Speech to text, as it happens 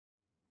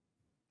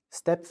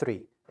Step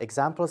 3.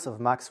 Examples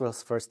of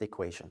Maxwell's first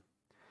equation.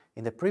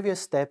 In the previous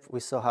step, we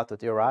saw how to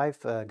derive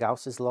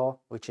Gauss's law,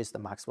 which is the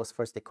Maxwell's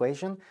first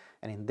equation.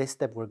 And in this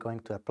step, we're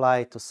going to apply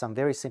it to some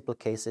very simple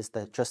cases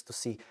just to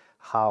see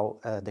how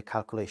the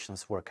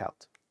calculations work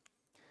out.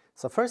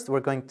 So first, we're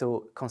going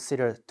to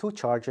consider two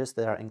charges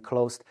that are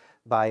enclosed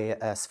by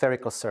a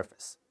spherical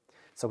surface.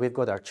 So we've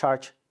got our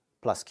charge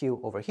plus q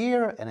over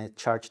here and a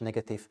charge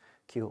negative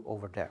q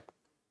over there.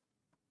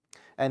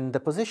 And the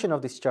position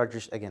of these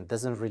charges, again,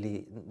 doesn't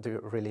really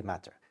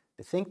matter.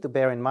 The thing to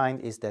bear in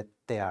mind is that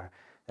they are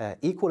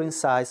equal in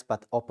size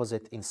but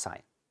opposite in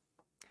sign.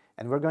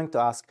 And we're going to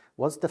ask,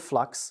 what's the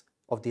flux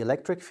of the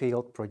electric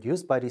field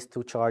produced by these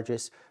two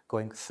charges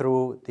going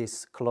through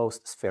this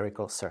closed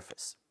spherical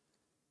surface?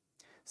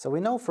 So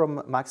we know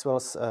from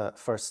Maxwell's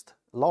first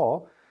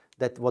law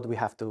that what we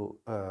have to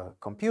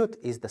compute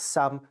is the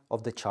sum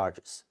of the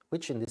charges,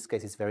 which in this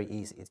case is very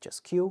easy. It's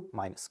just q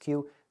minus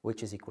q,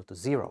 which is equal to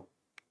 0.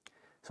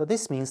 So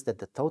this means that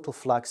the total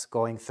flux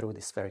going through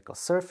the spherical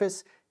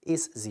surface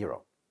is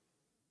 0.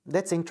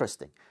 That's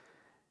interesting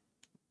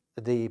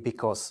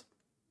because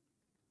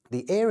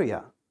the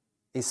area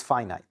is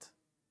finite.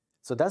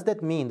 So does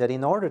that mean that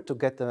in order to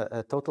get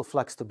a total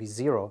flux to be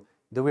 0,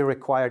 do we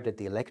require that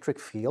the electric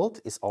field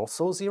is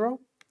also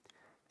 0?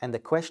 And the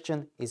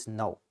question is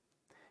no.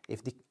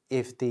 If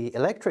the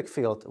electric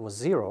field was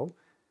 0,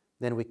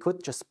 then we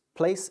could just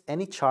place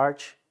any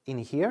charge in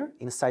here,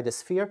 inside the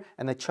sphere,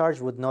 and the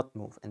charge would not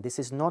move. And this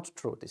is not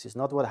true. This is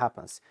not what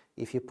happens.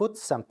 If you put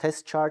some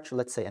test charge,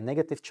 let's say a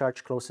negative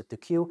charge closer to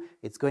Q,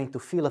 it's going to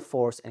feel a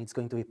force and it's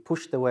going to be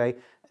pushed it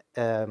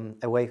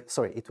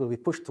will be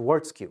pushed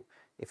towards Q.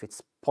 If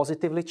it's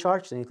positively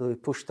charged, then it will be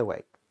pushed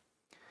away.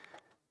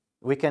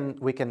 We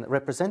can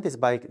represent this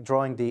by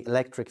drawing the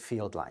electric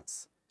field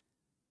lines.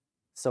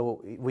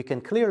 So we can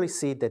clearly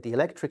see that the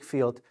electric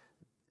field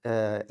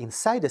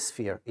inside the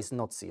sphere is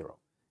not 0.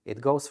 It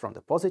goes from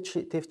the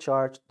positive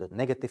charge, the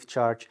negative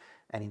charge,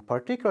 and in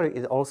particular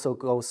it also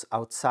goes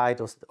outside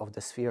of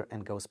the sphere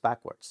and goes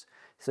backwards.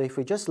 So if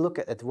we just look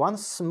at one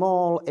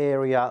small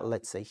area,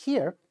 let's say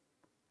here,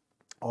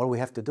 all we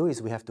have to do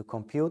is we have to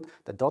compute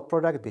the dot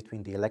product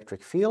between the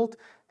electric field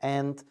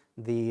and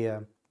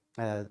the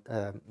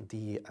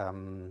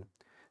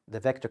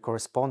vector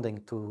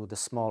corresponding to the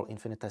small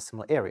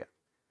infinitesimal area.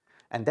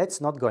 And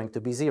that's not going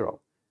to be 0.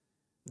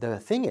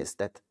 The thing is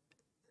that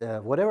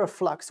whatever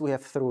flux we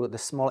have through the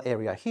small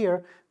area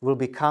here will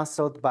be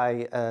cancelled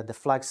by the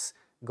flux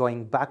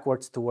going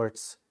backwards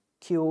towards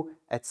Q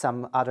at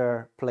some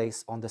other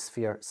place on the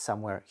sphere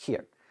somewhere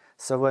here.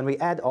 So when we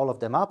add all of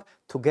them up,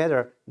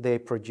 together they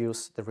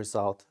produce the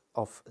result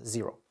of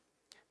 0.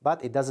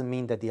 But it doesn't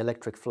mean that the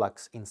electric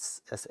flux in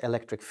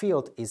electric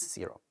field is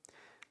 0.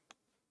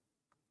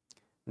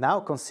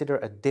 Now consider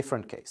a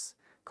different case.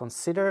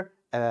 Consider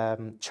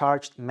a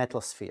charged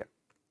metal sphere.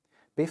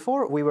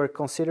 Before, we were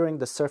considering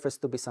the surface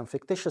to be some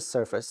fictitious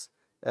surface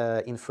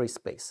in free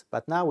space.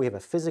 But now we have a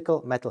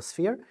physical metal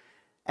sphere,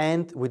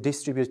 and we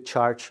distribute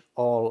charge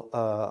all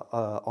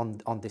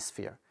on this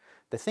sphere.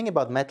 The thing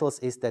about metals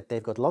is that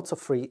they've got lots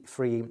of the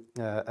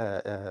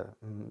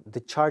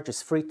charge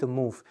is free to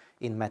move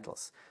in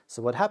metals.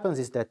 So what happens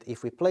is that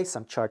if we place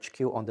some charge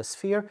q on the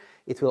sphere,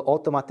 it will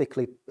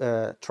automatically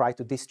try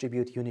to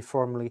distribute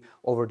uniformly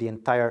over the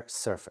entire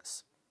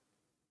surface.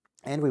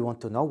 And we want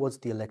to know what's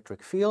the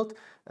electric field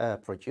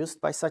produced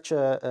by such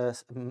a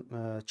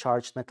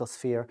charged metal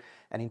sphere,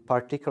 and in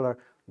particular,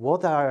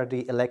 what are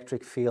the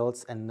electric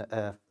fields and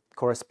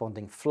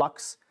corresponding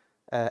flux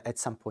at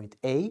some point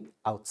A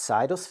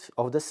outside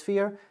of the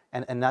sphere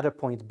and another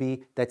point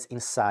B that's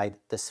inside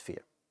the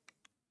sphere.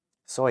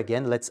 So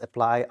again, let's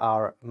apply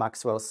our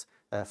Maxwell's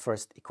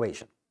first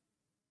equation.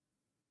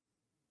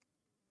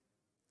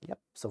 Yep,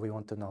 so we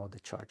want to know the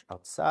charge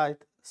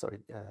outside,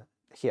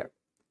 here.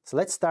 So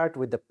let's start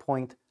with the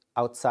point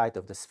outside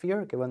of the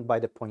sphere given by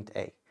the point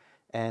A.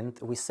 And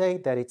we say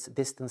that it's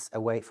distance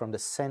away from the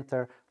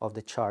center of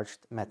the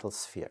charged metal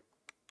sphere.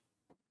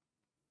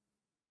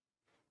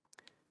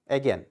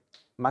 Again,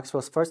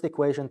 Maxwell's first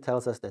equation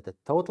tells us that the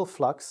total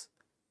flux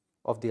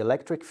of the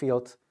electric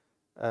field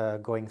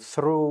going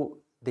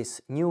through this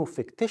new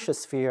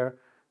fictitious sphere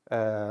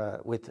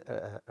with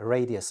a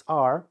radius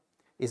r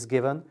is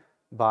given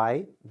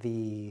by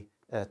the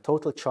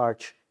total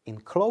charge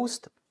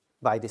enclosed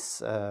by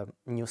this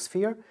new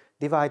sphere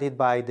divided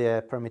by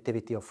the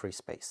permittivity of free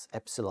space,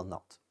 epsilon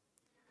naught.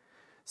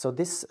 So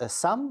this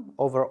sum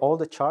over all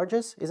the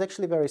charges is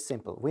actually very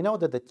simple. We know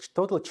that the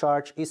total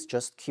charge is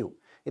just q.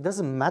 It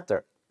doesn't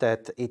matter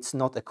that it's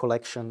not a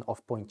collection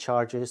of point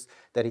charges,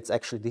 that it's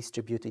actually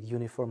distributed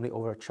uniformly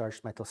over a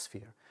charged metal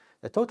sphere.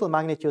 The total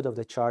magnitude of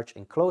the charge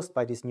enclosed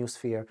by this new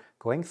sphere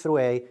going through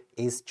A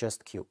is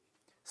just q.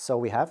 So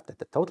we have that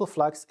the total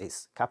flux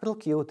is capital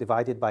Q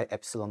divided by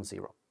epsilon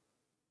 0.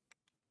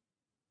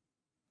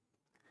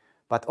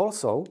 But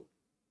also,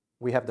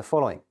 we have the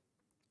following.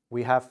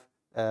 We have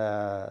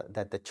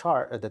that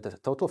the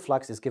total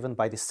flux is given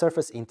by the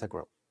surface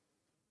integral.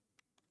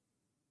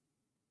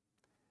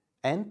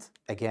 And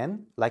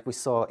again, like we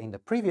saw in the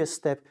previous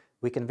step,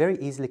 we can very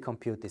easily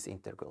compute this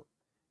integral.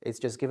 It's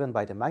just given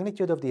by the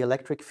magnitude of the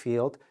electric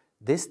field,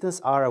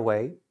 distance r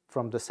away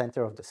from the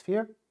center of the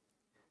sphere,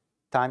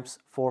 times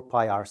 4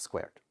 pi r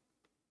squared.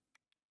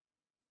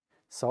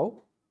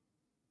 So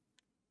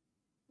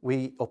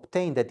we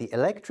obtain that the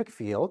electric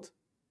field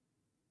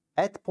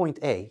at point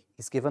A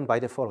is given by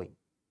the following: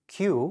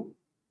 Q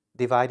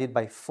divided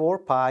by 4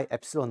 pi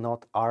epsilon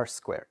naught r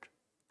squared.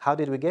 How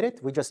did we get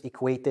it? We just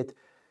equated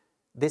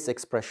this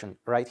expression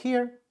right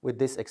here with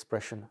this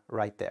expression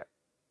right there.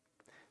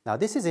 Now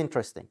this is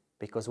interesting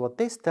because what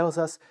this tells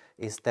us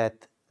is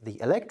that the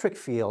electric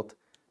field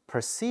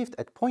perceived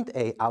at point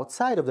A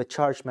outside of the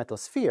charged metal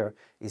sphere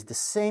is the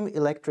same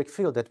electric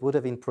field that would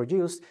have been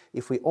produced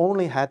if we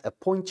only had a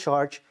point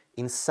charge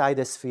inside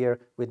a sphere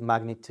with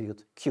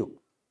magnitude Q.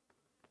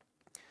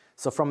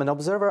 So from an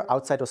observer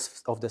outside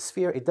of the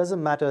sphere, it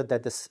doesn't matter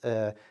that this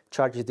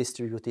charge is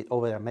distributed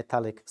over a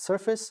metallic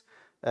surface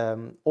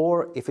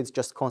or if it's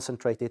just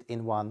concentrated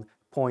in one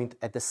point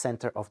at the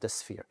center of the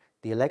sphere.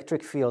 The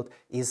electric field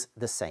is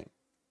the same.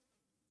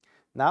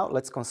 Now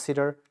let's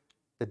consider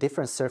the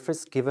different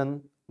surface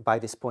given by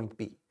this point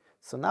B.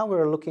 So now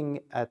we're looking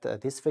at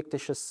this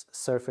fictitious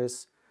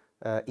surface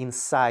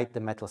inside the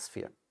metal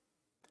sphere.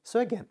 So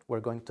again,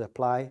 we're going to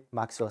apply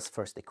Maxwell's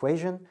first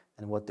equation,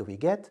 and what do we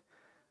get?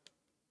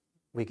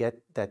 We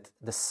get that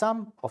the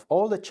sum of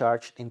all the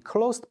charge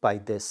enclosed by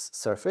this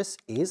surface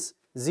is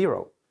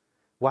 0.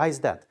 Why is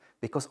that?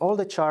 Because all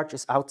the charge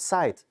is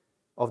outside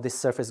of this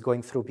surface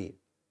going through B,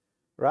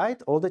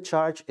 right? All the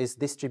charge is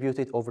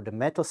distributed over the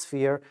metal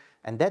sphere,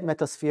 and that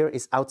metal sphere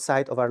is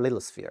outside of our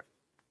little sphere.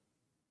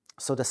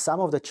 So the sum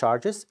of the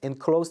charges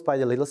enclosed by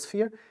the little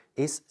sphere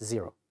is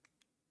 0.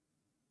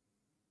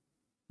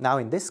 Now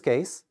in this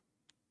case,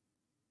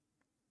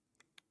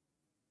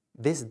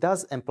 this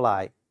does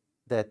imply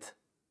that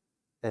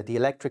the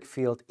electric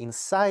field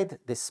inside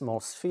this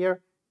small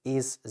sphere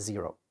is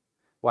 0.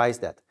 Why is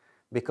that?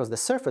 Because the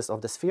surface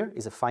of the sphere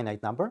is a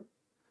finite number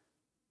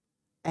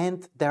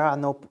and there are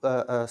no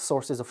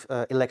sources of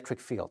electric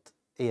field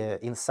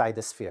inside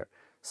the sphere.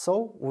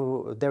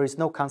 So there is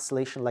no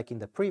cancellation like in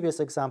the previous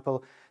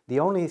example. The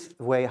only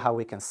way how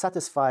we can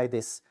satisfy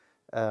this,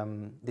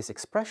 this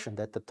expression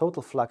that the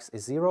total flux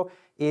is 0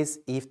 is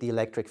if the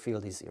electric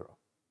field is 0.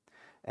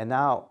 And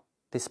now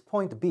this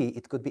point B,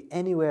 it could be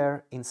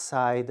anywhere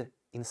inside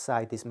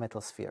this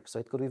metal sphere. So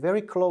it could be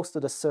very close to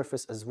the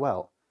surface as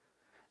well.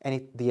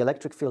 And the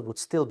electric field would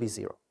still be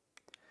 0.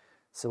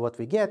 So what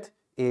we get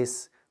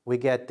is we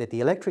get that the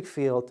electric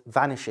field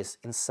vanishes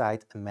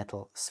inside a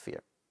metal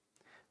sphere.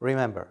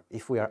 Remember,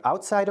 if we are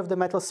outside of the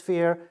metal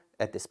sphere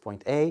at this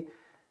point A,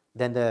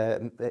 then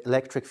the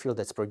electric field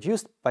that's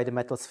produced by the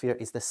metal sphere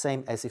is the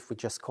same as if we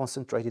just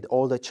concentrated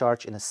all the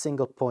charge in a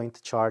single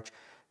point charge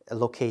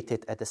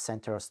located at the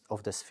center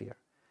of the sphere.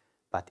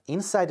 But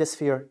inside the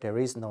sphere, there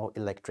is no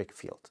electric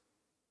field.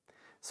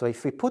 So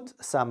if we put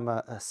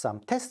some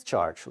test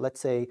charge,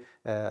 let's say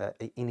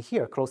in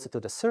here, closer to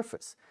the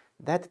surface,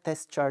 that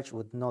test charge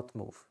would not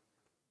move.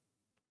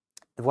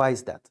 Why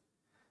is that?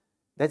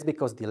 That's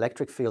because the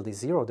electric field is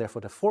 0,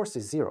 therefore the force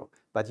is 0.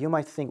 But you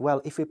might think,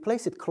 well, if we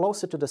place it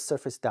closer to the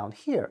surface down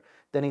here,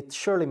 then it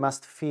surely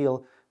must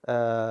feel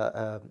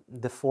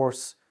the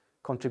force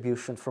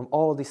contribution from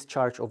all this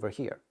charge over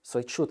here. So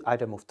it should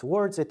either move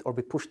towards it or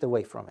be pushed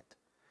away from it.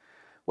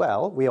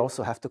 Well, we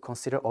also have to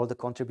consider all the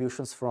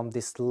contributions from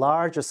this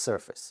larger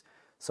surface.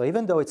 So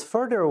even though it's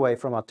further away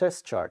from our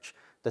test charge,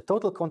 the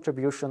total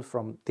contribution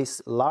from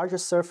this larger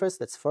surface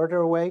that's further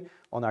away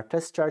on our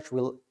test charge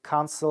will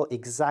cancel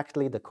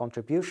exactly the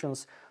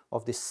contributions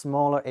of this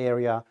smaller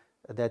area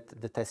that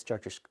the test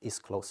charge is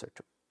closer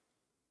to.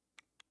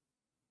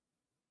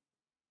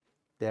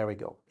 There we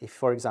go. If,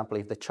 for example,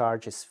 if the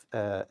charge is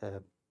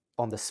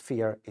on the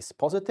sphere is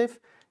positive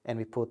and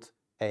we put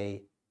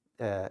a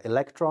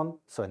electron,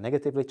 so a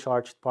negatively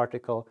charged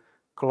particle,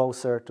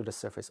 closer to the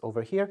surface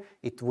over here,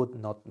 it would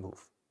not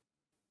move.